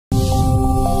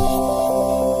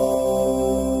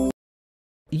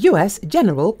US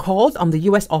general called on the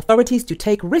US authorities to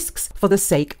take risks for the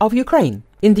sake of Ukraine.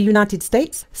 In the United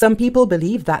States, some people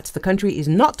believe that the country is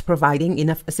not providing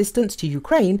enough assistance to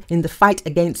Ukraine in the fight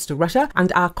against Russia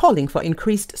and are calling for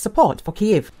increased support for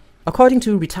Kyiv. According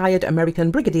to retired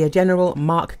American Brigadier General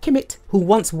Mark Kimmitt, who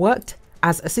once worked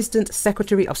as Assistant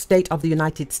Secretary of State of the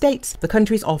United States, the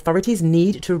country's authorities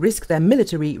need to risk their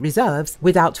military reserves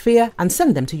without fear and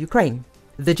send them to Ukraine.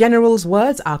 The general's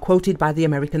words are quoted by the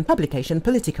American publication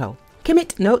Politico.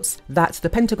 Kimmitt notes that the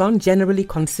Pentagon generally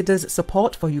considers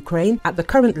support for Ukraine at the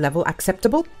current level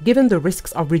acceptable, given the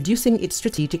risks of reducing its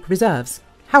strategic reserves.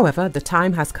 However, the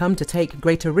time has come to take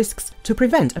greater risks to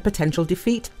prevent a potential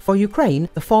defeat for Ukraine,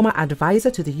 the former advisor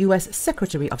to the US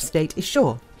Secretary of State is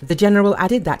sure. The general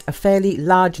added that a fairly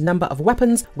large number of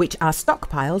weapons, which are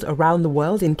stockpiled around the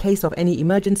world in case of any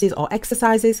emergencies or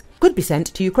exercises, could be sent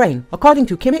to Ukraine. According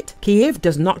to Kimmitt, Kyiv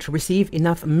does not receive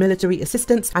enough military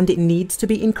assistance and it needs to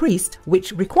be increased,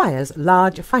 which requires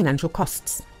large financial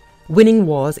costs. Winning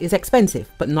wars is expensive,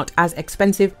 but not as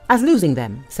expensive as losing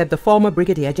them, said the former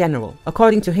Brigadier General.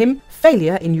 According to him,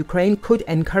 failure in Ukraine could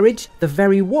encourage the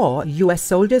very war US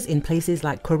soldiers in places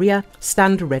like Korea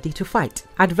stand ready to fight.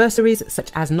 Adversaries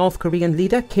such as North Korean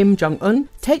leader Kim Jong-un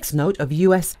takes note of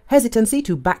US hesitancy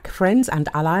to back friends and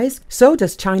allies. So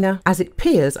does China as it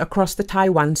peers across the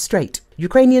Taiwan Strait.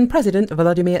 Ukrainian President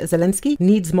Volodymyr Zelenski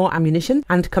needs more ammunition,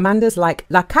 and commanders like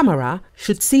La Camera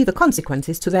should see the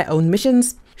consequences to their own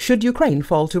missions should Ukraine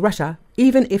fall to Russia,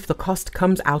 even if the cost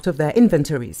comes out of their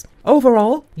inventories.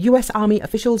 Overall, US Army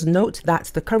officials note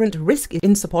that the current risk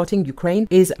in supporting Ukraine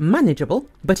is manageable,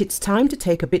 but it's time to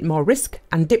take a bit more risk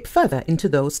and dip further into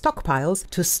those stockpiles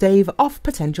to stave off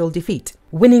potential defeat.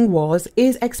 Winning wars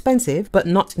is expensive, but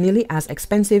not nearly as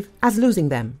expensive as losing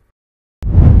them.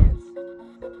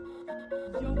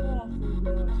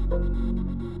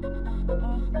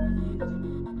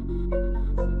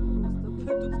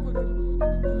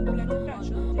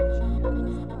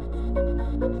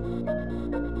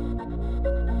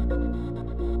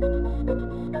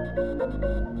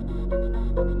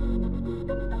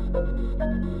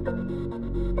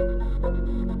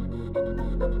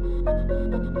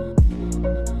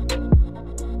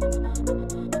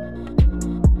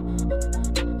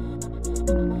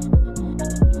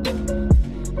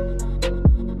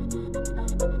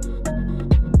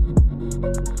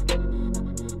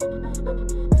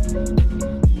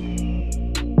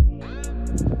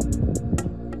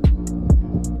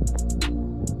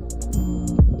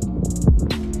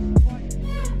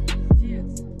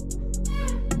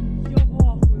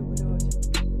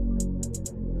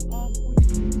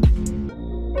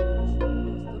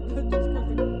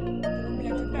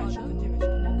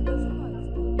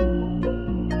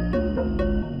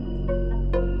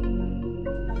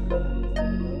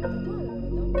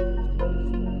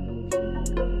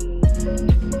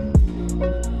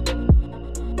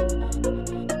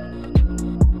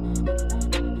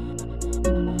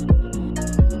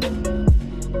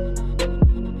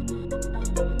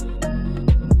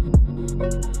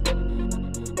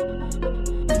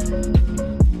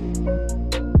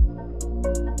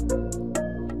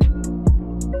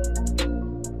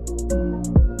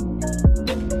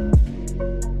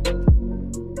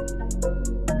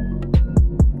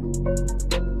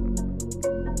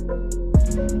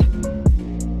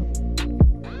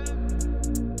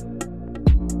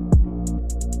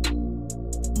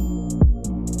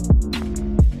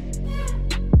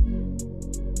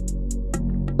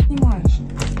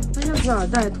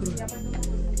 Да, эту руку.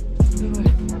 Давай.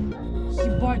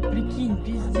 Ебать, прикинь,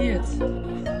 пиздец.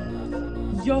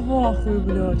 Я в ахуе,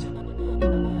 блядь.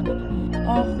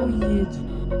 Охуеть.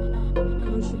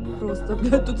 Короче, просто,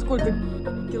 блядь, тут сколько?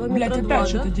 Километров блядь, опять 2,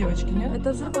 что-то, да? Девочки, нет?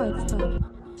 Это взрывается, да.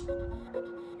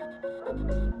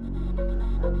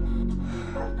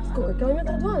 Сколько?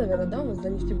 Километра 2, наверное, да? У нас до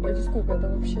Нефтебурга. Это сколько это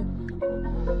вообще?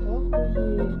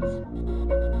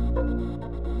 Охуеть.